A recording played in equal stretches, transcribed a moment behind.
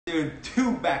doing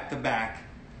 2 back-to-back,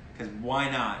 because why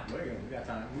not? We got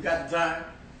time. We got the time.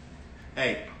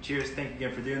 Hey, cheers. Thank you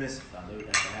again for doing this. Salud,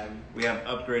 thanks for having me. We have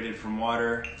upgraded from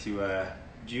water to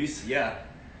juice. Yeah.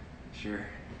 Sure.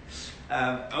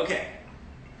 Okay.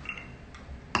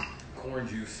 Corn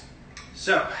juice.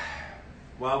 So,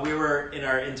 while we were in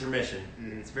our intermission,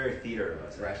 it's very theater of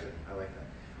us, Right. actually. I like that.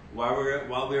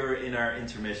 While we were in our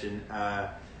intermission,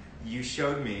 you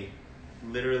showed me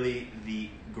literally the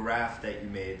graph that you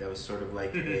made. That was sort of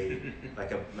like a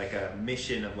like a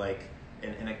mission of like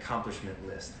an accomplishment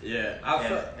list. Yeah.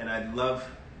 And I'd love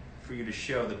for you to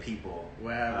show the people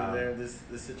what happened there? This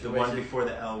situation. the one before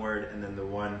the L word and then the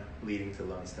one leading to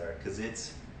Lone Star, because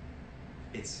it's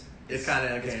kind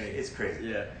of uncanny. It's crazy.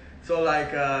 Yeah. So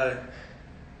like.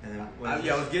 And then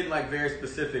I was getting like very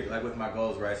specific like with my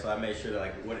goals, right? So I made sure that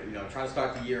like I'm trying to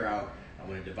start the year out. I'm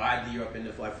going to divide the year up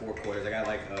into like 4 quarters. I got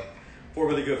like 4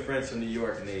 really good friends from New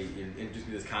York, and they introduced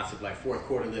me to this concept like 4th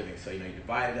quarter living. So you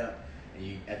divide it up, and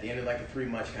you at the end of like the 3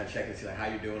 months, you kind of check and see like how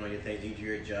you're doing on your things. Did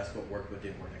you adjust? What worked? What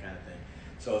didn't work? That kind of thing.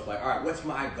 So it's like, all right, what's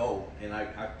my goal? And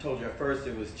I told you at first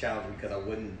it was challenging because I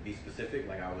wouldn't be specific.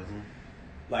 Like I was.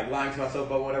 Like lying to myself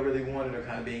about what I really wanted, or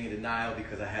kind of being in denial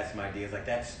because I had some ideas like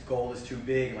that goal is too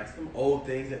big, and like some old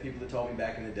things that people had told me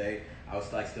back in the day, I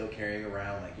was like still carrying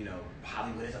around, like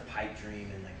Hollywood is a pipe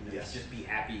dream, and like yes. just be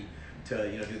happy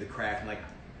to do the craft, and like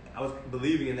I was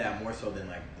believing in that more so than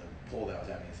like the pull that was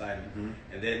happening inside me.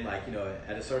 And then like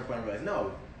at a certain point I realized,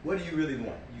 no, what do you really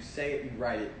want? You say it, you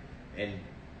write it,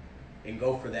 and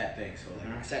go for that thing. So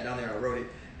like I sat down there and I wrote it.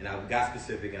 And I got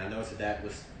specific, and I noticed that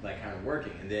was like kind of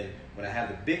working. And then when I have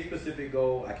the big specific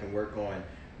goal, I can work on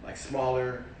like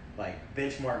smaller, like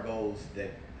benchmark goals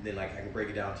that then like I can break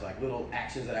it down to like little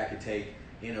actions that I could take,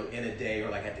 in a day,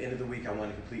 or like at the end of the week I want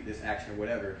to complete this action or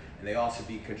whatever. And they all should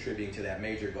be contributing to that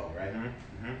major goal, right?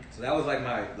 So that was like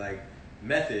my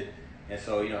method. And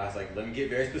so I was like, let me get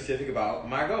very specific about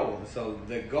my goal. And so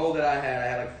the goal that I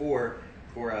had like 4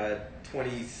 for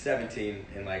 2017,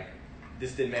 and like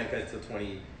this didn't manifest until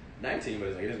 2019, but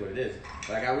it's like, it is what it is.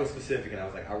 But I got real specific, and I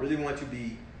was like, I really want to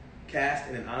be cast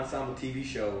in an ensemble TV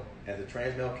show as a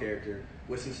trans male character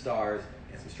with some stars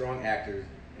and some strong actors,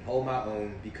 and hold my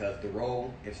own because the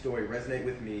role and story resonate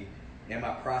with me, and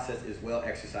my process is well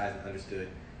exercised and understood.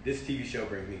 This TV show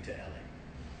brings me to LA.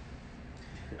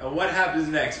 What happens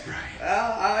next, Brian?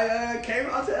 I came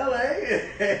out to LA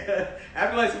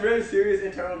after like some really serious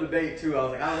internal debate too. I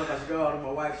was like, I don't know if I should go. I don't know,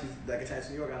 my wife, she's like attached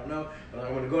to New York. I don't know, but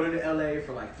I'm going to go to LA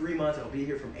for like 3 months. I'll be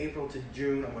here from April to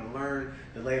June. I'm going to learn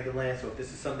the lay of the land. So if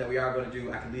this is something that we are going to do,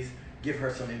 I can at least give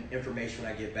her some information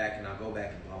when I get back, and I'll go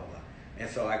back and blah blah blah. And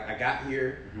so I got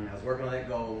here. I was working on that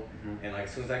goal, and like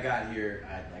as soon as I got here,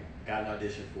 I like got an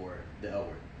audition for the L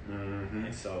Word,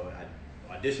 and so I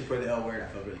auditioned for the L Word. I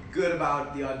felt really good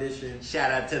about the audition.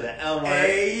 Shout out to the L Word.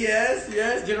 Hey,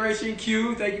 yes, Generation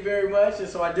Q, thank you very much. And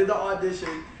so I did the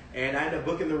audition, and I ended up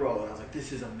booking the role. And I was like,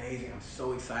 this is amazing. I'm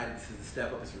so excited. This is a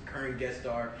step up. It's a recurring guest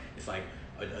star. It's like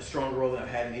a stronger role than I've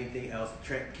had in anything else.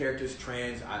 Characters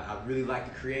trans. I really like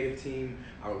the creative team.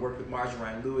 I would work with Marjorie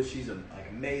Ryan Lewis. She's like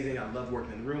amazing. I love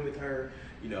working in the room with her.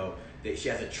 She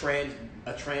has a trans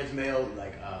male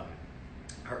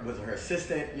was her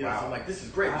assistant, wow. So I'm like, this is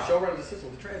great. Wow. The showrunner's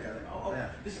assistant was a trans guy. I was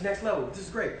like, This is next level. This is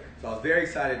great. So I was very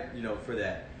excited, for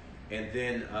that. And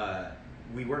then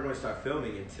we weren't going to start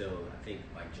filming until I think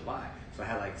like July. So I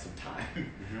had like some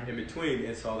time in between.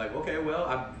 And so I was like, okay, well,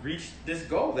 I've reached this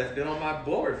goal that's been on my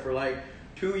board for like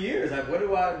 2 years. Like,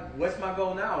 what's my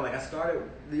goal now? Like I started,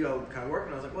 kind of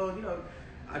working. I was like, well,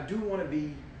 I do want to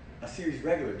be a series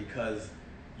regular because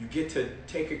you get to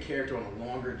take a character on a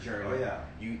longer journey. Oh yeah.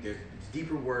 There's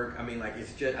deeper work. I mean, like I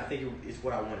think it's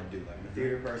what I want to do. Like I'm a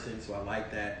theater person, so I like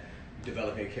that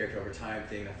developing a character over time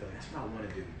thing. I feel like that's what I want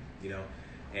to do,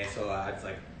 And so I was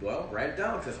like, well, write it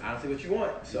down because honestly, what you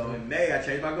want. So in May, I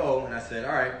changed my goal and I said,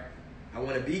 all right, I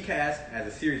want to be cast as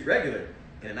a series regular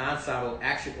in an ensemble,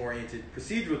 action-oriented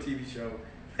procedural TV show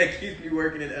that keeps me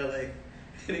working in LA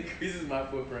and increases my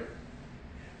footprint,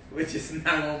 which is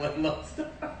 911 Lone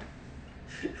Star.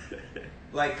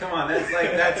 Like, come on,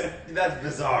 that's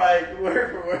bizarre. Like,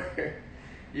 word for word.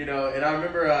 And I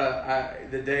remember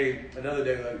another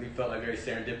day, like, we felt like very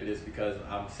serendipitous because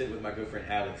I'm sitting with my good friend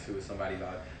Alex, who was somebody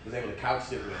I was able to couch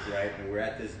sit with, right? And we're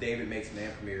at this David Makes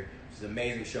Man premiere, which is an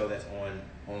amazing show that's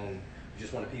on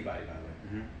just won a Peabody, by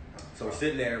the way. So we're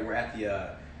sitting there, we're at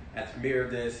the premiere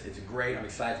of this. It's great. I'm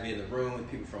excited to be in the room with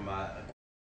people from my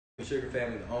Sugar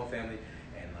family, the home family.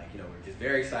 We're just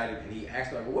very excited. And he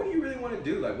asked me, like, well, what do you really want to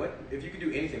do? Like, what if you could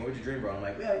do anything? What would you dream about? I'm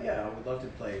like, yeah, I would love to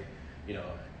play,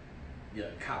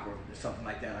 cop or something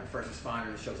like that, like first responder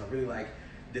in the shows. I really like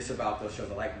this about those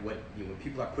shows. I like what when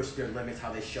people are pushing their limits,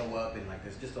 how they show up, and like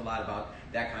there's just a lot about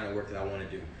that kind of work that I want to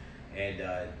do. And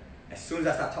as soon as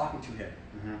I stopped talking to him,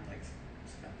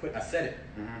 like I said it,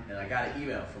 and I got an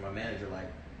email from my manager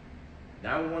like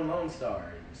 911 Lone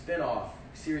Star spinoff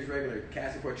series regular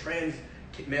casting for a trans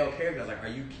male character. I was like, are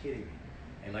you kidding me?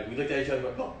 And like we looked at each other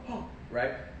like, oh,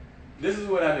 right? This is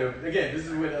what I knew. Again, this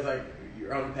is what I was like,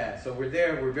 you're on the path. So we're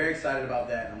there. We're very excited about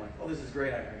that. I'm like, oh, this is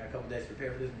great. I got a couple days to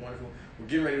prepare for this. Wonderful. We're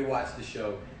getting ready to watch the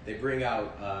show. They bring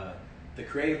out the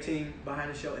creative team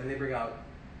behind the show, and they bring out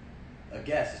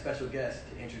a special guest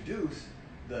to introduce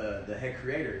the head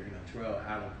creator, Terrell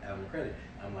Allen Credit.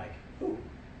 I'm like, who?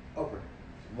 Oprah.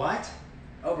 What?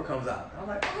 Oprah comes out. I'm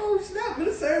like, oh snap, we're in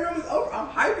the same room as Oprah. I'm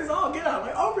hyped as all get out. I'm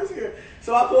like, Oprah's here.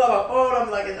 So I pull out my phone.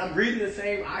 I'm like, I'm breathing the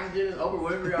same oxygen as Oprah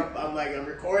Winfrey. I'm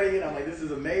recording it. I'm like, this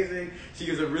is amazing. She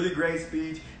gives a really great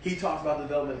speech. He talks about the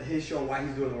development of his show and why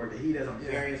he's doing the work that he does. I'm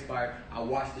very inspired. I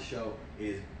watched the show. It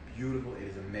is beautiful. It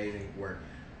is amazing work.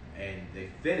 And they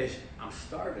finished. I'm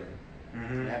starving.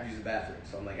 And I have to use the bathroom.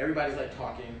 So I'm like, everybody's like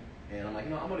talking. And I'm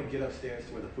like, I'm going to get upstairs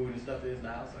to where the food and stuff is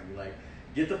now. So I can like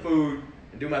get the food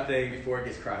and do my thing before it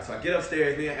gets crowded. So I get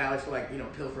upstairs, me and Alex were like,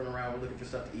 pilfering around, we're looking for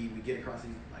stuff to eat. We get across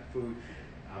these like food.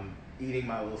 I'm eating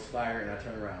my little spider and I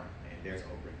turn around and there's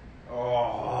Oprah.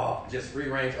 Oh, just free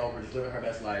range Oprah, just living her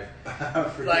best life.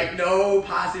 Like no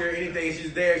posse or anything.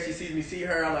 She's there, she sees me see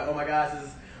her. I'm like, oh my gosh, this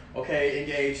is okay,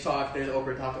 engage, talk. There's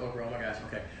Oprah, talk to Oprah. Oh my gosh,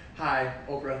 okay. Hi,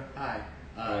 Oprah, hi.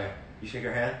 Okay. You shake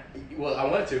her hand? Well, I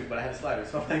wanted to, but I had a slider.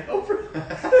 So I'm like, Oprah.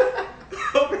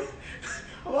 Oprah.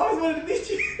 I've always wanted to meet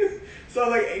you. So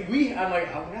I'm like,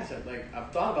 oh my gosh,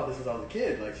 I've thought about this since I was a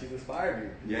kid. Like, she's inspired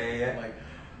me. Yeah. I'm like,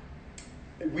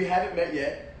 we haven't met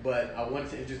yet, but I wanted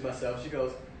to introduce myself. She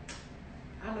goes,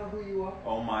 I know who you are.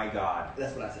 Oh my God.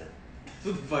 That's what I said.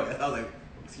 What the fuck? I was like,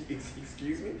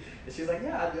 excuse me? And she's like,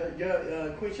 yeah,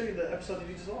 Queen Sugar, the episode that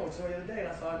you just saw the other day, and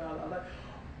I saw it, and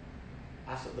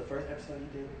I saw the first episode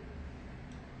you did.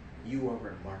 You were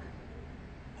remarkable.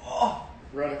 Oh,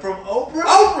 Ronen, from Oprah?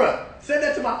 Oprah said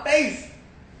that to my face,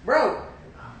 bro.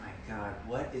 Oh my God,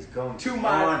 what is going to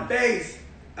my face?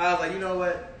 I was like, you know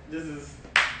what? This is.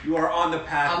 You are on the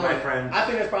path, my friend. I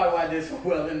think that's probably why I did so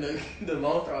well in the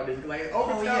Lone Star audition. Like,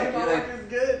 Oprah tells me my work is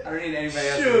good. I don't need anybody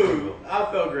else. Shoot,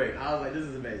 I felt great. I was like, this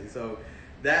is amazing. So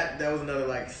that was another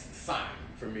like sign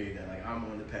for me that like I'm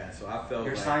on the path. So I felt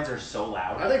your like, signs are so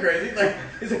loud. Are they crazy? Like,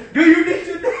 it's like, do you need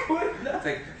to know it? It's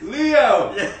like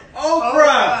Leo,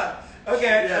 Oprah.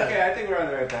 Okay, I think we're on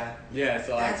the right path. Yeah,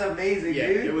 so that's amazing,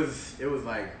 dude. It was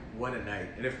like what a night.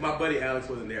 And if my buddy Alex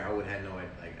wasn't there, I would have had no idea.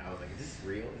 Like I was like, is this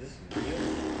real? Is this real?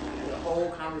 I had a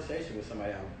whole conversation with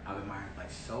somebody I've admired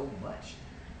like so much,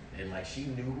 and like she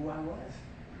knew who I was.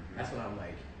 That's when I'm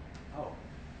like, oh,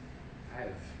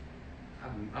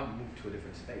 I've moved to a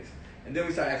different space. And then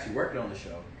we started actually working on the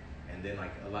show, and then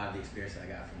like a lot of the experience that I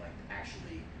got from like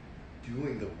actually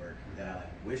doing the work that I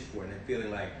like wished for, and then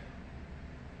feeling like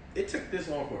it took this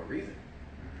long for a reason.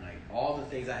 Like all the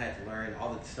things I had to learn,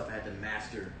 all the stuff I had to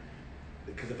master.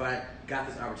 Because if I got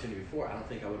this opportunity before, I don't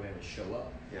think I would have been able to show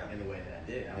up in the way that I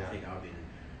did. I don't think I would have been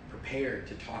prepared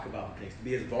to talk about things, to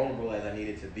be as vulnerable as I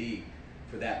needed to be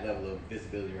for that level of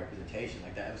visibility and representation.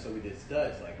 Like that episode we did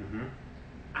Studs, like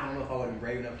I don't know if I would have been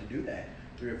brave enough to do that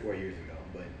 3 or 4 years ago.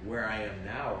 But where I am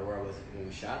now, or where I was when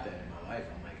we shot that in my life,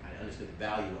 I'm like, I understood the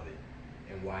value of it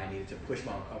and why I needed to push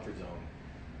my own comfort zone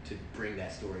to bring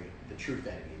that story, the truth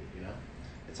that it needed,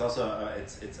 It's also,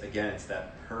 it's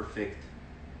that perfect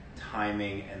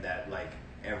timing and that like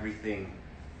everything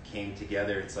came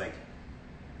together. It's like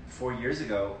 4 years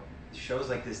ago, shows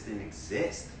like this didn't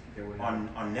exist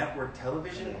on network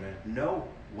television. No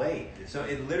way. So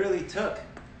it literally took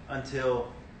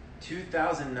until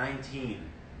 2019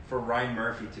 for Ryan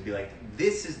Murphy to be like,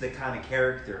 this is the kind of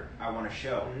character I want to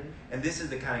show, and this is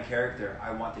the kind of character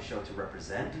I want the show to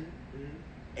represent.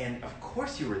 And of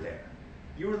course you were there.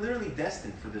 You were literally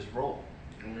destined for this role.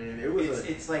 I mean, it was.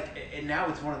 It's like, and now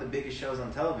it's one of the biggest shows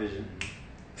on television.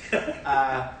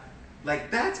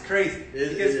 Like that's crazy.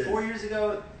 Because 4 years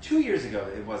ago, 2 years ago,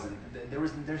 it wasn't.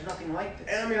 There's nothing like this.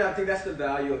 And I mean, I think that's the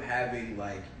value of having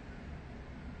like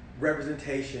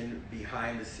representation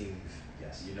behind the scenes.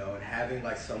 Yes. And having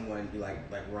like someone like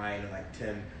Ryan and like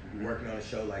Tim working on a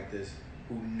show like this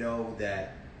who know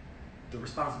that the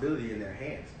responsibility in their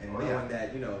hands and knowing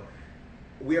that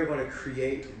we are going to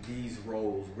create these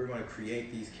roles. We're going to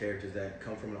create these characters that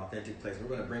come from an authentic place. We're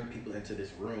going to bring people into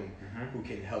this room who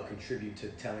can help contribute to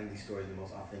telling these stories in the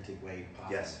most authentic way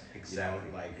possible. Yes,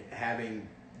 exactly. Like having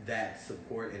that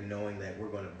support and knowing that we're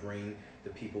going to bring the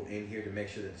people in here to make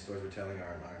sure that the stories we're telling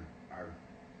are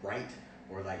right,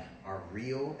 or like are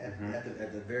real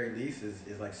at the very least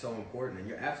is like so important. And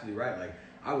you're absolutely right. Like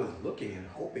I was looking and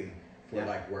hoping for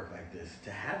like work like this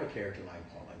to have a character like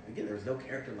Paul. Like again, there was no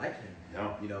character like him.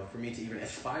 No. You know, for me to even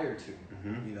aspire to.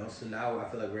 You know, so now I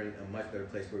feel like we're in a much better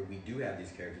place where we do have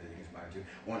these characters that you can aspire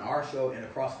to on our show and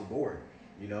across the board.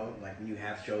 You know, like when you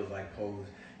have shows like Pose,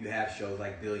 you have shows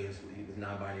like Billions with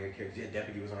non-binary characters. Yeah,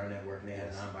 Deputy was on our network and they had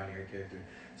a non-binary character.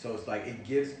 So it's like it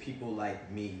gives people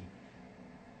like me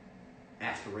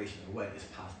aspiration of what is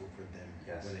possible for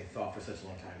them when they thought for such a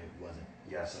long time it wasn't.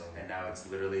 Yes, so, and now it's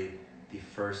literally the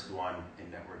first one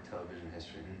in network television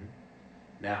history.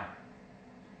 Now,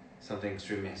 something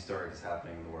extremely historic is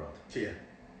happening in the world. Yeah.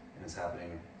 And it's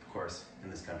happening, of course,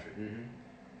 in this country.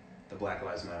 The Black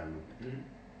Lives Matter movement.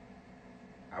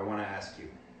 I want to ask you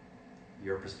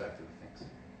your perspective of things.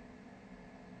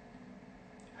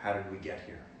 How did we get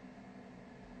here?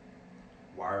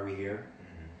 Why are we here?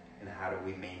 And how do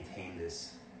we maintain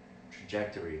this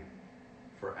trajectory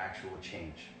for actual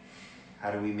change?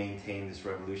 How do we maintain this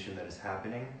revolution that is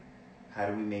happening? How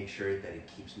do we make sure that it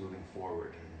keeps moving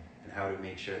forward? And how do we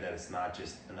make sure that it's not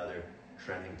just another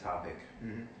trending topic?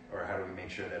 Or how do we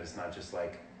make sure that it's not just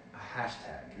like a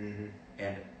hashtag?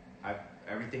 And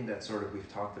everything that sort of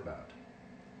we've talked about,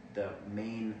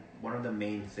 one of the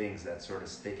main things that sort of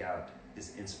stick out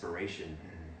is inspiration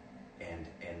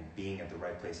and being at the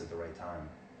right place at the right time.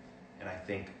 And I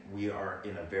think we are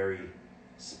in a very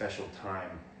special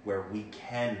time where we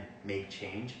can make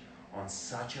change on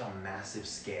such a massive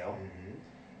scale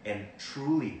and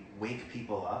truly wake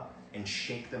people up and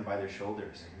shake them by their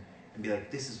shoulders and be like,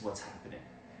 this is what's happening.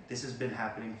 This has been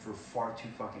happening for far too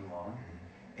fucking long.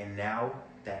 And now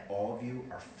that all of you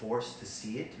are forced to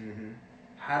see it,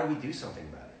 how do we do something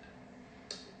about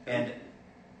it? And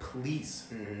please,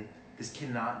 this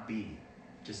cannot be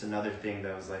just another thing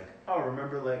that was like, oh,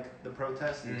 remember like the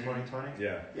protest in 2020?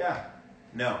 Yeah.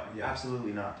 No,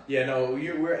 absolutely not. Yeah, no,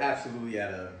 we're absolutely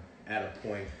at a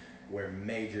point where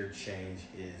major change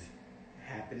is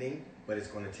happening, but it's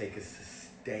going to take a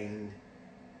sustained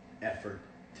effort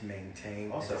to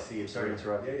maintain. Also, and to see it sorry to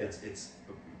interrupt you. Yeah. It's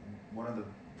one of the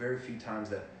very few times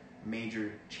that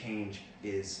major change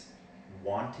is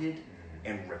wanted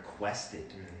and requested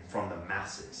from the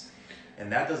masses.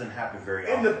 And that doesn't happen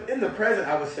very often. In the present,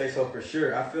 I would say so for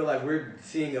sure. I feel like we're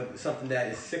seeing something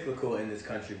that is cyclical in this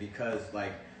country because,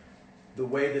 like, the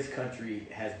way this country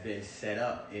has been set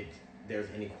up, there's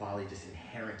inequality just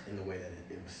inherent in the way that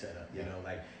it was set up. You know,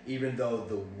 like, even though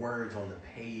the words on the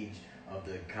page of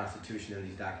the Constitution and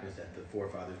these documents that the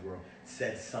forefathers wrote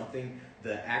said something,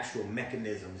 the actual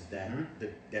mechanisms that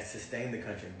that sustained the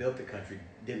country and built the country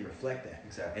didn't reflect that.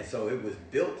 Exactly. And so it was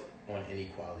built on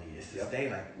inequality. It's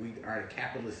sustained. Like, we are a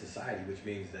capitalist society, which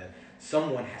means that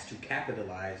someone has to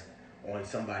capitalize on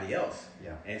somebody else.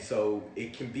 And so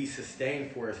it can be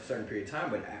sustained for a certain period of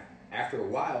time, but after a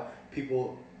while,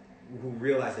 people who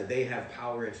realize that they have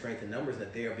power and strength in numbers,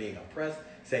 that they are being oppressed,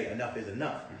 say enough is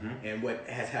enough. And what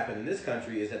has happened in this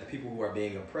country is that the people who are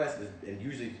being oppressed, and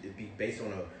usually it be based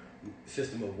on a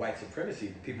system of white supremacy,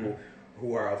 the people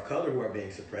who are of color who are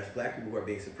being suppressed, black people who are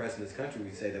being suppressed in this country,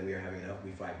 we say that we are having enough, we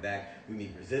fight back, we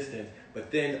meet resistance. But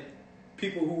then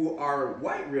people who are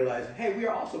white realize, hey, we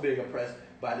are also being oppressed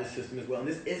by this system as well, and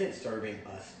this isn't serving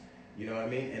us. You know what I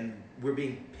mean? And we're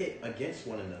being pit against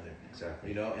one another. Exactly.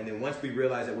 You know, and then once we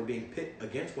realize that we're being pit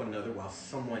against one another while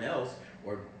someone else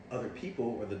or other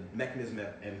people or the mechanism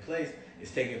in place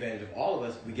is taking advantage of all of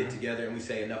us, we get together and we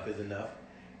say enough is enough,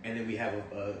 and then we have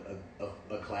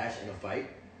a clash and a fight,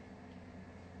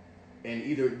 and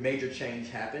either major change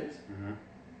happens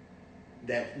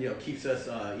that keeps us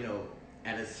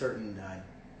at a certain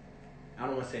I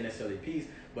don't want to say necessarily peace,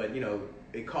 but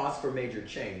it calls for major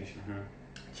change.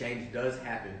 Change does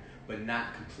happen, but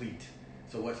not complete.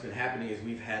 So what's been happening is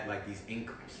we've had like these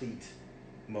incomplete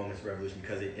moments of revolution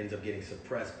because it ends up getting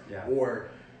suppressed, or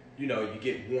you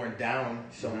get worn down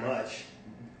so much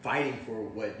fighting for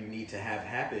what you need to have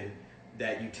happen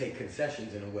that you take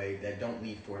concessions in a way that don't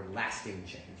need for lasting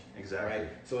change. Exactly. Right.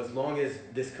 So as long as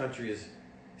this country is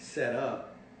set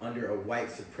up under a white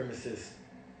supremacist,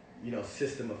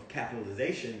 system of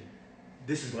capitalization,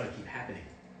 this is going to keep happening,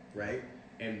 right?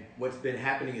 And what's been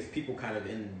happening is people kind of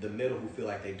in the middle who feel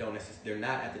like they're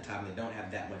not at the top and they don't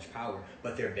have that much power,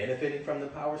 but they're benefiting from the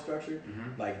power structure.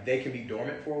 Like, they can be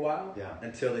dormant for a while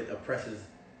until it oppresses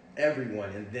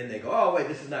everyone, and then they go, oh wait,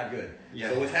 this is not good.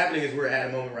 So what's happening is we're at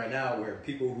a moment right now where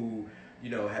people who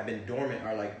have been dormant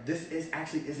are like, this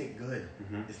isn't good.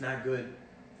 It's not good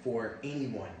for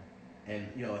anyone, and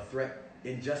a threat.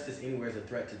 Injustice anywhere is a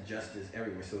threat to justice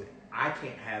everywhere. So I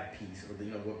can't have peace, or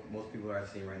what most people are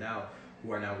seeing right now,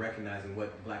 who are now recognizing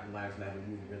what Black Lives Matter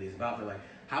movement really is about. They're like,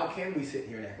 how can we sit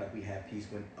here and act like we have peace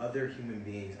when other human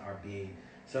beings are being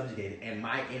subjugated, and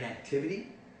my inactivity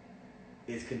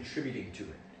is contributing to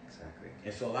it? Exactly.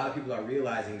 And so a lot of people are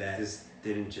realizing that this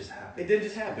didn't just happen. It didn't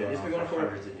just happen. It's been going on for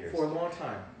hundreds of years. For a long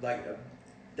time. Like,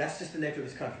 that's just the nature of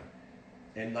this country.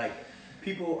 And like,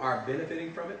 people are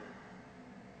benefiting from it,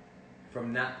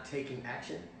 from not taking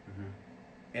action. Mm-hmm.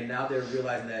 And now they're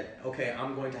realizing that, okay,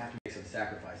 I'm going to have to make some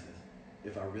sacrifices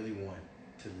if I really want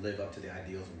to live up to the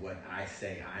ideals of what I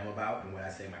say I'm about and what I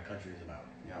say my country is about.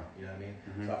 Yeah. You know what I mean?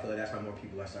 Mm-hmm. So I feel like that's why more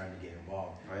people are starting to get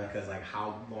involved. Oh, yeah. Because like,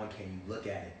 how long can you look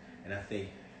at it? And I think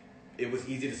it was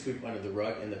easy to sweep under the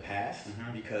rug in the past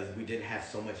mm-hmm. because we didn't have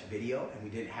so much video and we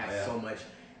didn't have oh, yeah. so much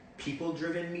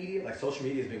people-driven media. Like, social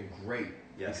media has been great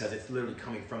yes. because it's literally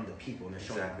coming from the people and they're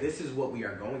showing exactly. this is what we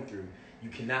are going through. You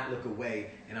cannot look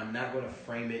away, and I'm not going to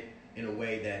frame it in a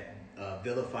way that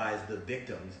vilifies the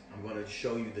victims. I'm going to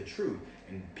show you the truth,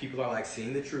 and people are like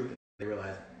seeing the truth. They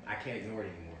realize I can't ignore it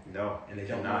anymore. No, and they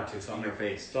don't want to. So in your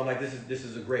face. So I'm like, this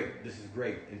is great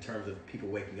in terms of people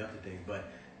waking up to things, but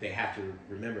they have to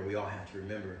remember. We all have to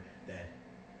remember that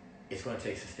it's going to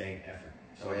take sustained effort.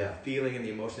 So oh, yeah. the feeling and the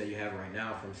emotion that you have right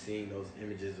now from seeing those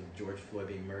images of George Floyd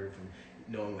being murdered, from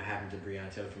knowing what happened to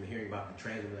Breonna Taylor, from hearing about the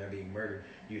trans women that are being murdered,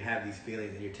 you have these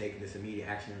feelings and you're taking this immediate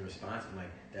action and response. I'm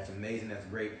like, that's amazing, that's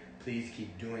great. Please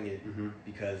keep doing it mm-hmm.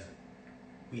 because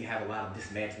we have a lot of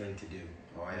dismantling to do.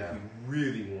 Oh, yeah. If we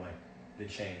really want the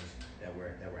change that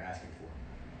we're asking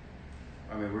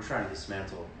for. I mean, we're trying to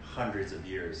dismantle hundreds of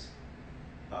years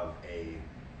of a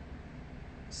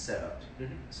setup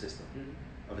mm-hmm. system,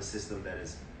 mm-hmm. of a system that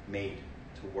is made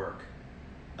to work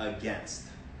against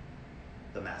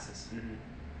the masses. Mm-hmm.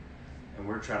 And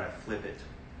we're trying to flip it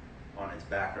on its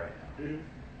back right now. Mm-hmm.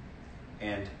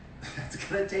 And it's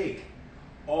going to take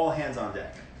all hands on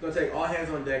deck. It's going to take all hands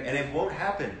on deck. And it won't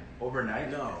happen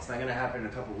overnight. No. It's not going to happen in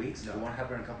a couple weeks. No. It won't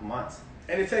happen in a couple months.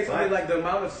 And it takes, I mean, like, the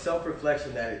amount of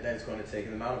self-reflection that it's going to take,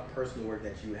 and the amount of personal work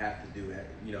that you have to do,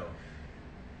 you know,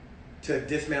 to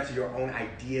dismantle your own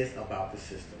ideas about the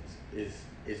systems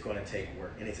is going to take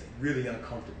work, and it's really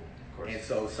uncomfortable. Of course. And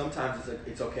so sometimes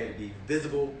it's okay to be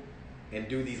visible and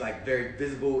do these like very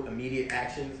visible, immediate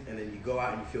actions, and then you go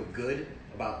out and you feel good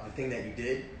about the thing that you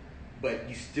did, but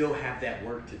you still have that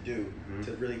work to do mm-hmm.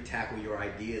 to really tackle your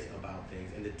ideas about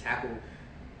things and to tackle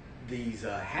these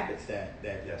habits that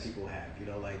yes. people have, you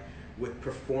know, like with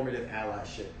performative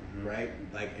allyship, mm-hmm. right?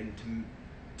 Like, and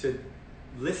to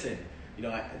listen, you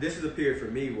know, this is a period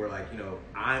for me where, like, you know,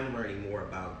 I'm learning more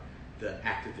about the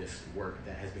activist work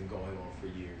that has been going on for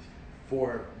years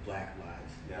for Black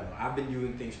lives. Yeah. You know, I've been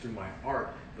doing things through my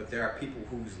art, but there are people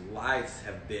whose lives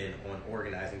have been on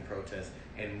organizing protests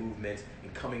and movements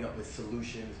and coming up with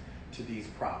solutions to these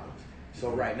problems. So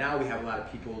mm-hmm. right now we have a lot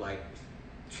of people like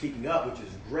speaking up, which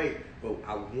is great, but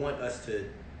I want us to,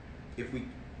 if we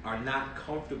are not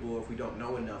comfortable, if we don't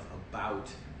know enough about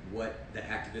what the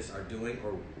activists are doing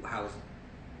or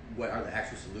what are the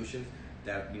actual solutions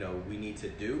that, you know, we need to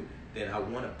do, then I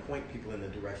want to point people in the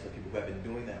direction of people who have been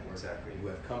doing that work, exactly. who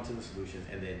have come to the solutions,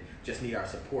 and then just need our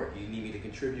support. You need me to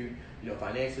contribute, you know,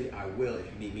 financially, I will. If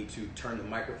you need me to turn the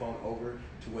microphone over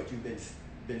to what you've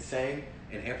been saying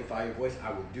and amplify your voice,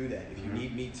 I will do that. If you mm-hmm.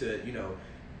 need me to, you know,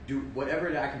 do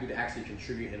whatever that I can do to actually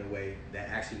contribute in a way that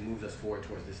actually moves us forward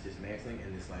towards this dismantling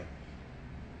and this, like,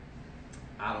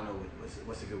 I don't know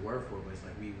what's a good word for it, but it's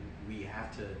like we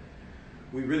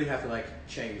really have to like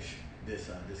change this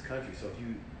country. So if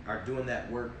you are doing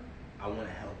that work, I want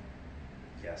to help.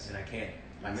 Yes. And I can't.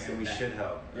 I mean, we should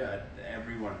help. Yeah.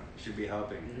 Everyone should be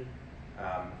helping,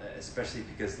 mm-hmm. especially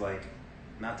because, like,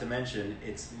 not to mention,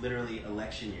 it's literally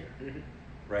election year, mm-hmm.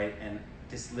 right? And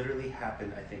this literally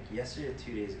happened, I think, yesterday or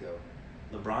 2 days ago.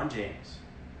 LeBron James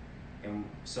and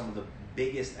some of the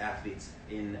biggest athletes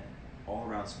in all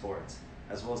around sports,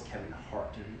 as well as Kevin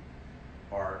Hart,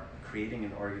 mm-hmm. are creating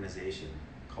an organization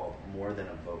called More Than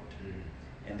a Vote. Mm-hmm.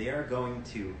 And they are going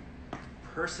to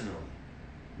personally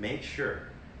make sure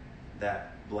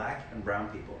that Black and brown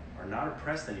people are not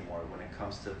oppressed anymore when it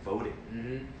comes to voting.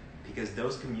 Mm-hmm. Because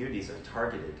those communities are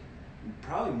targeted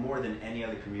probably more than any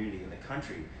other community in the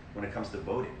country when it comes to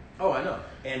voting. Oh, I know.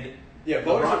 And yeah,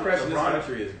 voter suppression in this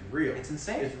country is real. It's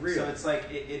insane. It's real. So it's like,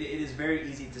 it is very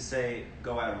easy to say,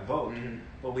 go out and vote, mm-hmm.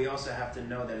 but we also have to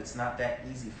know that it's not that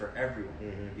easy for everyone.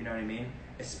 Mm-hmm. You know what I mean?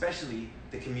 Especially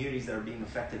the communities that are being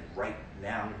affected right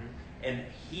now. Mm-hmm. And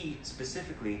he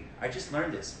specifically, I just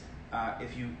learned this,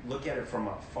 if you look at it from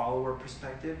a follower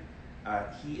perspective,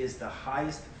 he is the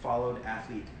highest followed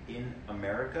athlete in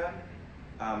America,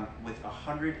 with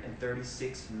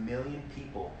 136 million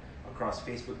people across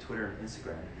Facebook, Twitter, and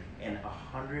Instagram, and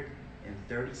and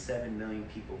 37 million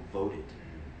people voted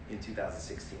in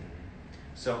 2016.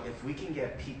 So if we can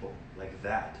get people like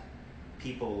that,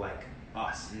 people like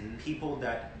us, people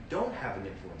that don't have an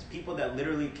influence, people that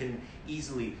literally can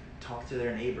easily talk to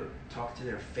their neighbor, talk to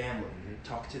their family,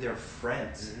 talk to their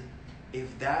friends,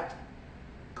 if that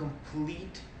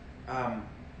complete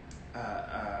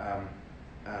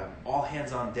all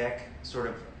hands on deck sort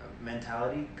of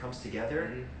mentality comes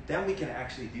together, then we can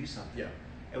actually do something. Yeah.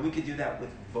 And we can do that with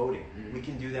voting. We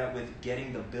can do that with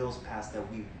getting the bills passed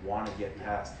that we want to get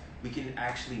passed. We can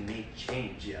actually make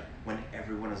change when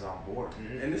everyone is on board.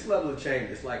 And this level of change,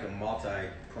 it's like a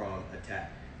multi-pronged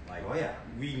attack. Like,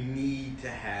 we need to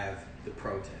have the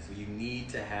protests. You need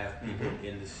to have people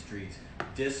in the streets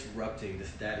disrupting the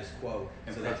status quo.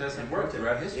 And so protests have worked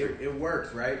throughout history. It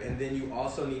works, right? And then you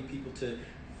also need people to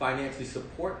financially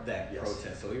support that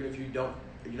protest. So even if you're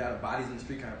not a bodies in the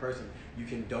street kind of person, you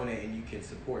can donate and you can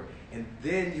support. And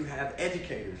then you have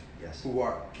educators who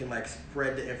can like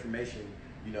spread the information,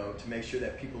 you know, to make sure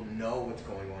that people know what's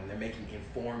going on. They're making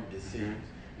informed decisions.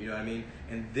 You know what I mean?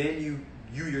 And then you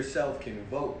yourself can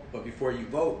vote. But before you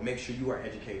vote, make sure you are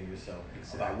educating yourself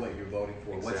about what you're voting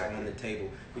for, what's on the table.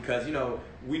 Because, you know,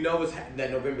 we know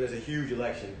that November there's a huge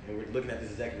election, and we're looking at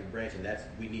this executive branch, and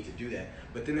we need to do that.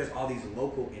 But then there's all these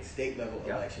local and state level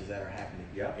elections that are happening.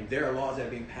 And there are laws that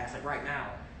are being passed, like right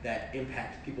now, that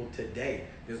impact people today.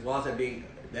 There's laws that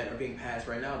are being passed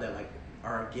right now that like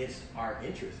are against our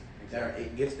interests, that are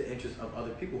against the interests of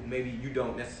other people who maybe you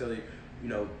don't necessarily, you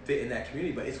know, fit in that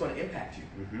community, but it's going to impact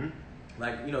you.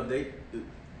 Like, you know, the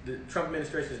Trump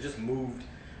administration has just moved,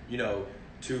 you know,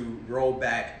 to roll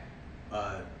back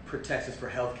protections for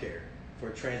healthcare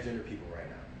for transgender people right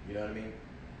now. You know what I mean?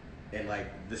 And like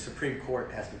the Supreme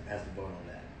Court has to vote on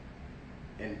that.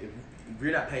 And if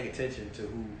you're not paying attention to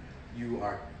who you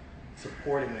are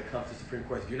supporting when it comes to Supreme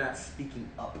Court, if you're not speaking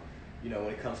up, you know,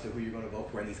 when it comes to who you're going to vote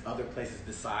for in these other places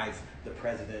besides the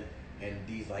president and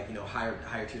these like, you know,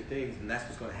 higher tier things, and that's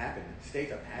what's going to happen.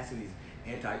 States are passing these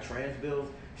anti-trans bills.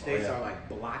 States are like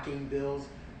blocking bills,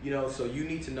 you know, so you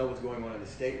need to know what's going on at the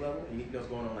state level. You need to know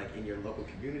what's going on like in your local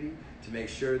community to make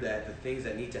sure that the things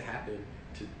that need to happen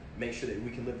to make sure that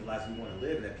we can live the lives we want to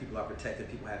live and that people are protected,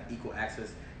 people have equal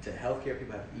access to healthcare,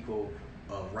 people have equal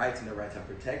rights and their rights are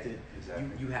protected.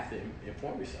 You have to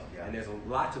inform yourself. And there's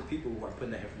lots of people who are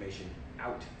putting that information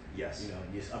out. You know,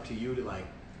 it's up to you to like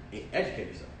educate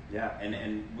yourself.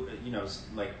 And you know,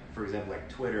 like for example, like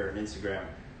Twitter and Instagram,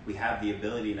 we have the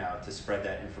ability now to spread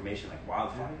that information like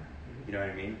wildfire. You know what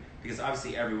I mean? Because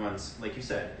obviously everyone's, like you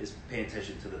said, is paying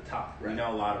attention to the top. We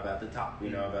know a lot about the top. We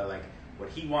know about like what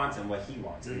he wants and what he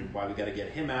wants and why we got to get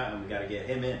him out and we got to get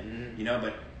him in. You know,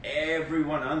 but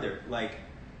everyone under, like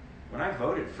when I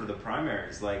voted for the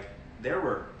primaries, like there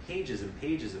were pages and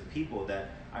pages of people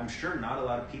that I'm sure not a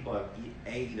lot of people have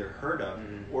either heard of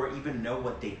or even know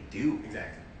what they do.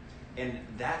 And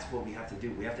that's what we have to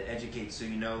do. We have to educate so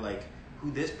you know like who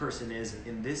this person is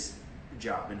in this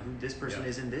job and who this person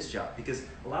is in this job, because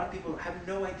a lot of people have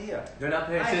no idea. They're not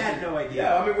paying attention. I had no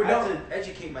idea. I mean, I had to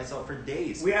educate myself for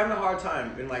days. We're having a hard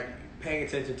time in like paying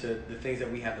attention to the things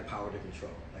that we have the power to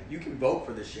control. Like you can vote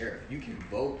for the sheriff, you can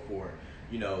vote for,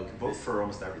 you know, vote for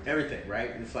almost everything. Everything,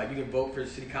 right? And it's like you can vote for the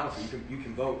city council, you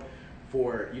can vote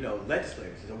for, you know,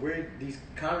 legislators. So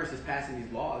Congress is passing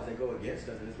these laws that go against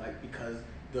us, and it's like because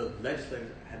the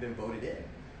legislators have been voted in.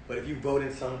 But if you vote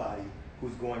in somebody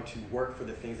who's going to work for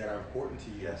the things that are important to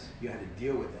you, you have to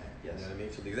deal with that. You know what I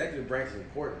mean? So the executive branch is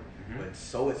important, but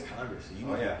so is Congress. So you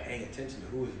need to be paying attention to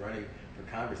who is running for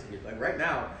Congress. And like right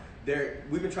now,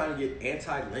 we've been trying to get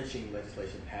anti-lynching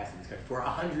legislation passed in this country for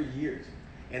 100 years.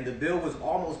 And the bill was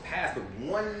almost passed, but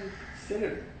one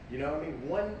senator, you know what I mean?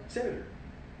 One senator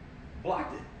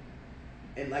blocked it.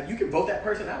 And like you can vote that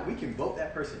person out. We can vote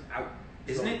that person out.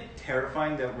 Isn't it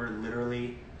terrifying that we're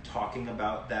literally talking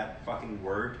about that fucking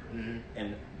word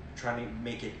and trying to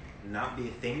make it not be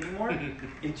a thing anymore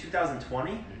in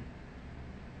 2020?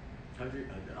 100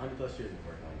 plus years of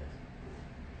work on this.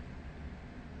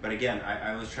 But again,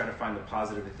 I always try to find the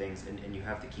positive of things, and you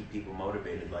have to keep people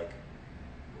motivated. Like,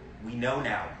 we know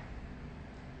now.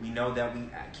 We know that we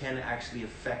can actually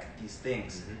affect these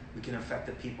things. We can affect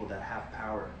the people that have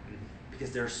power.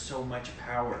 Because there's so much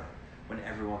power when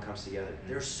everyone comes together.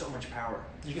 There's so much power.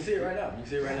 You can see it right now.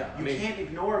 You can't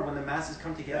ignore when the masses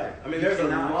come together. I mean, there's a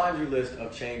laundry list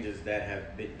of changes that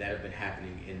have been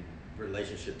happening in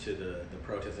relationship to the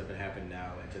protests that have been happening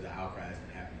now and to the outcry that's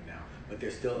been happening now. But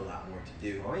there's still a lot more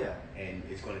to do. And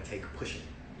it's going to take pushing.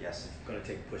 It's going to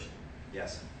take pushing.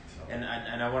 So. And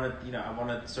I want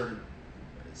to sort of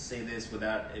say this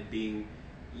without it being,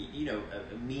 you know,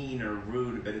 mean or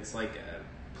rude, but it's like,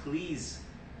 please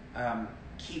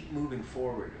keep moving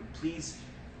forward. Please,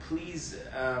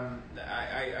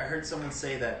 I heard someone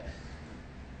say that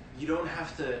you don't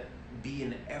have to be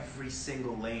in every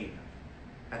single lane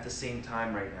at the same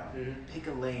time right now. Pick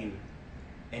a lane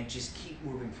and just keep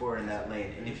moving forward in that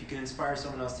lane. And if you can inspire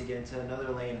someone else to get into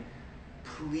another lane,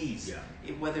 please,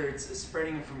 whether it's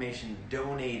spreading information,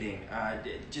 donating,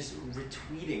 just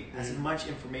retweeting as much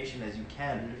information as you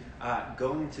can,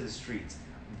 going to the streets,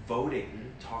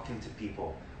 voting, talking to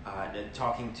people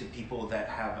that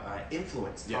have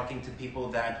influence, talking to people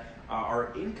that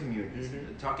are in communities,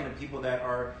 talking to people that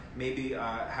are maybe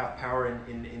have power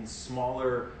in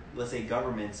smaller, let's say,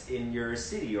 governments in your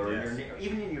city or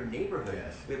even in your neighborhood.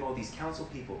 We have all these council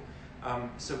people.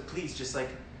 So please, just like,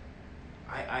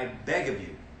 I beg of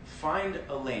you, find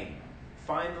a lane.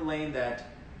 Find the lane that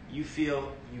you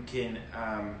feel you can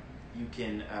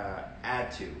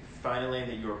add to. Find a lane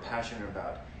that you're passionate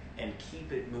about, and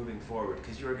keep it moving forward,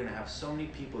 because you're going to have so many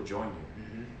people join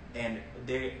you, and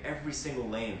every single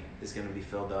lane is going to be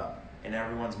filled up, and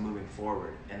everyone's moving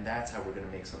forward, and that's how we're going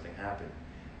to make something happen.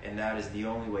 And that is the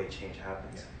only way change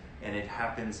happens, and it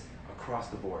happens across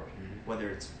the board, whether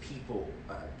it's people,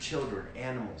 children,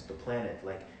 animals, the planet.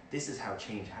 Like, this is how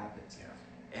change happens.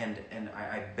 And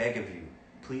I beg of you,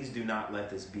 please do not let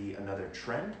this be another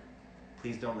trend.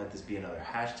 Please don't let this be another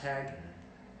hashtag,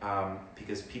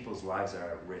 because people's lives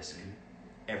are at risk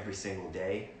every single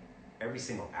day, every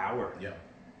single hour.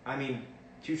 I mean,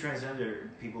 2 transgender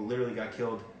people literally got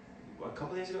killed a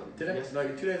couple days ago?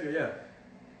 Like 2 days ago,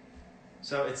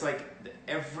 So it's like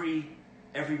every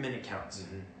minute counts.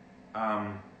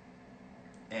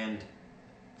 And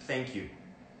thank you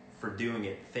for doing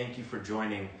it. Thank you for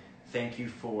joining. Thank you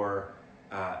for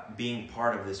being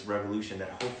part of this revolution that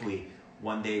hopefully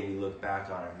one day we look back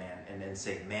on it, man, and then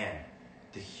say, man,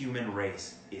 the human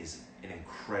race is an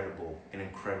incredible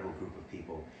group of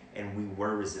people, and we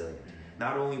were resilient.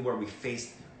 Not only were we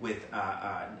faced with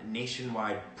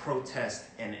nationwide protest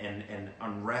and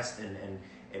unrest and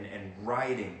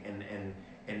rioting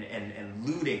and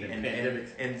looting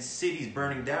and cities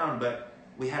burning down, but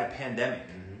we had a pandemic.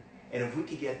 And if we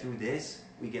could get through this,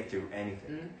 we get through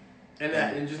anything.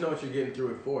 And just know what you're getting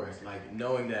through it for. It's like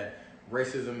knowing that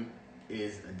racism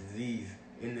is a disease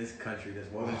in this country that's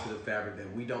woven into the fabric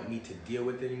that we don't need to deal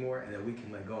with anymore, and that we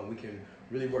can let go and we can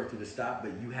really work through the stop.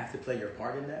 But you have to play your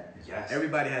part in that.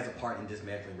 Everybody has a part in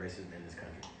dismantling racism in this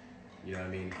country. You know what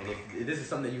I mean? And if this is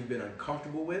something that you've been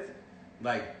uncomfortable with,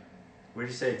 like, would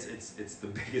you say it's the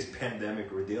biggest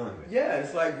pandemic we're dealing with? Yeah,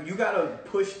 it's like you gotta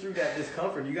push through that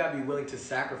discomfort. You gotta be willing to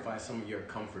sacrifice some of your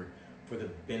comfort for the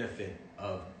benefit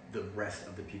of the rest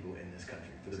of the people in this country,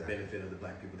 for the benefit of the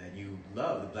black people that you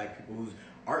love, the black people whose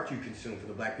art you consume, for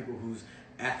the black people whose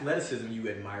athleticism you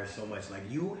admire so much. Like,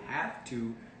 you have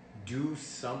to do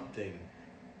something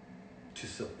to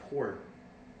support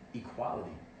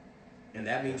equality. And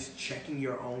that means checking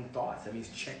your own thoughts. That means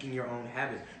checking your own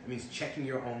habits. That means checking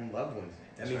your own loved ones.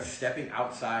 That means stepping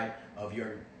outside of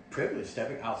your privilege,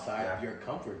 stepping outside of your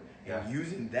comfort, and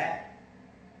using that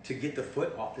to get the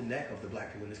foot off the neck of the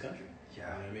black people in this country. You know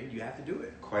what I mean? You have to do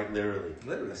it. Quite literally.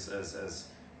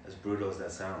 As brutal as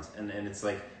that sounds. And it's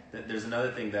like, there's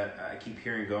another thing that I keep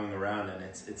hearing going around, and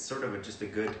it's sort of just a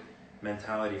good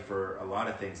mentality for a lot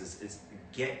of things, is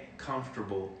get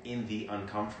comfortable in the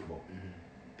uncomfortable.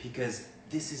 Because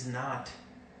this is not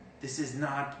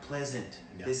pleasant.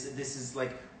 This is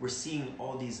like, we're seeing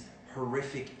all these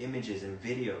horrific images and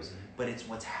videos, but it's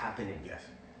what's happening.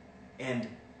 And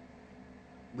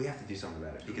we have to do something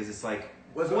about it, because it's like,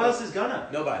 who else is gonna?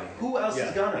 Nobody. Who else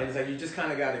is gonna? And it's like, you just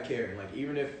kind of got to care. Like,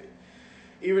 even if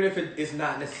it's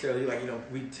not necessarily like,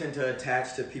 we tend to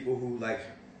attach to people who like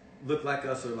look like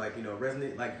us or like,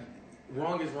 resonate. Like,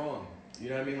 wrong is wrong. You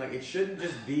know what I mean? Like, it shouldn't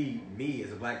just be me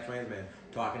as a black trans man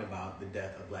talking about the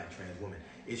death of black trans women.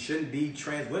 It shouldn't be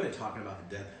trans women talking about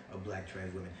the death of black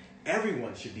trans women.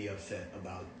 Everyone should be upset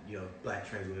about, black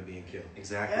trans women being killed.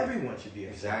 Everyone should be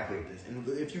upset about this. And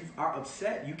if you are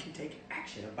upset, you can take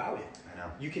action about it. I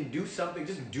know. You can do something.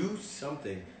 Just do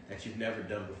something that you've never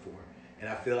done before. And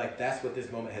I feel like that's what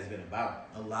this moment has been about.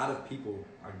 A lot of people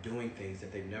are doing things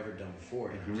that they've never done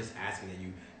before. And I'm just asking that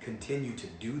you continue to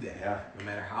do that. No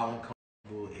matter how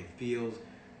uncomfortable it feels,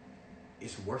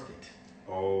 it's worth it.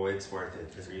 Oh, it's worth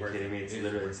it. Are you kidding me?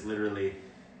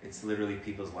 It's literally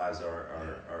people's lives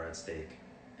are at stake,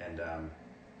 and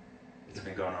it's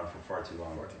been going on for far too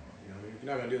long. You know what I mean? If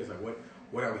you're not gonna do this, like,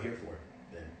 what are we here for?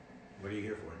 Then what are you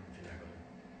here for? If you're not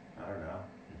gonna? I don't know.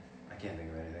 I can't think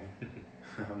of anything.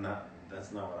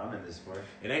 That's not what I'm in this for.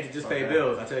 It ain't to just pay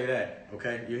bills. I tell you that.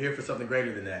 Okay, you're here for something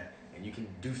greater than that, and you can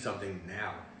do something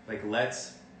now. Like,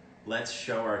 let's let's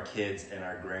show our kids and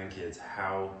our grandkids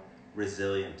how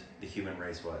resilient the human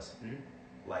race was.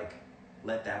 Like,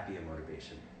 let that be a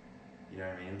motivation. You know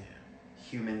what I mean? Yeah.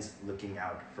 Humans looking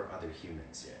out for other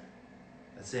humans. Yeah.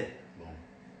 That's it. Boom.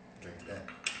 Drink to that.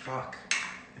 Fuck.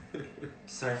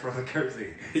 Sorry for all the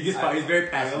cursing. He's very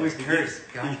passionate. I always curse.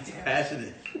 God He's damn.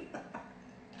 passionate.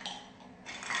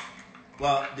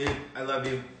 Well, dude, I love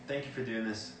you. Thank you for doing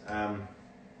this. I'm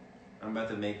about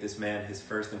to make this man his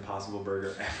first Impossible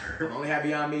Burger ever. I'm only had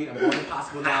Beyond Meat. I'm going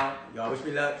Impossible now. Y'all wish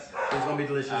me luck. It's gonna be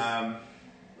delicious.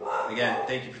 Again,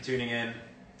 thank you for tuning in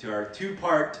to our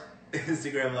 2-part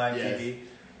Instagram Live TV.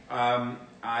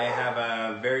 I have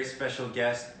a very special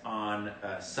guest on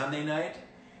Sunday night,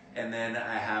 and then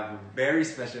I have a very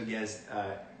special guest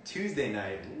Tuesday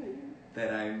night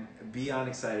that I'm beyond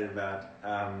excited about.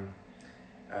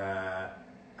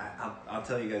 I'll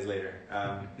tell you guys later.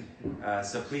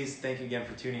 So please, thank you again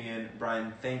for tuning in.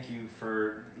 Brian, thank you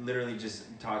for literally just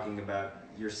talking about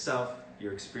yourself,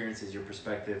 your experiences, your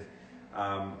perspective.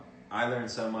 I learned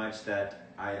so much that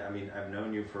I've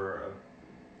known you for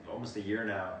almost a year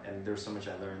now, and there's so much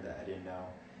I learned that I didn't know.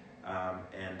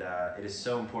 And it is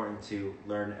so important to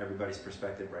learn everybody's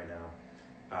perspective right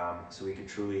now, so we can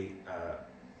truly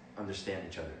understand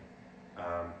each other.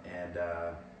 And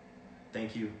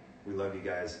thank you. We love you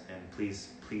guys, and please,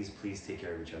 please, please take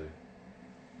care of each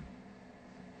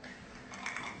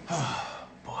other.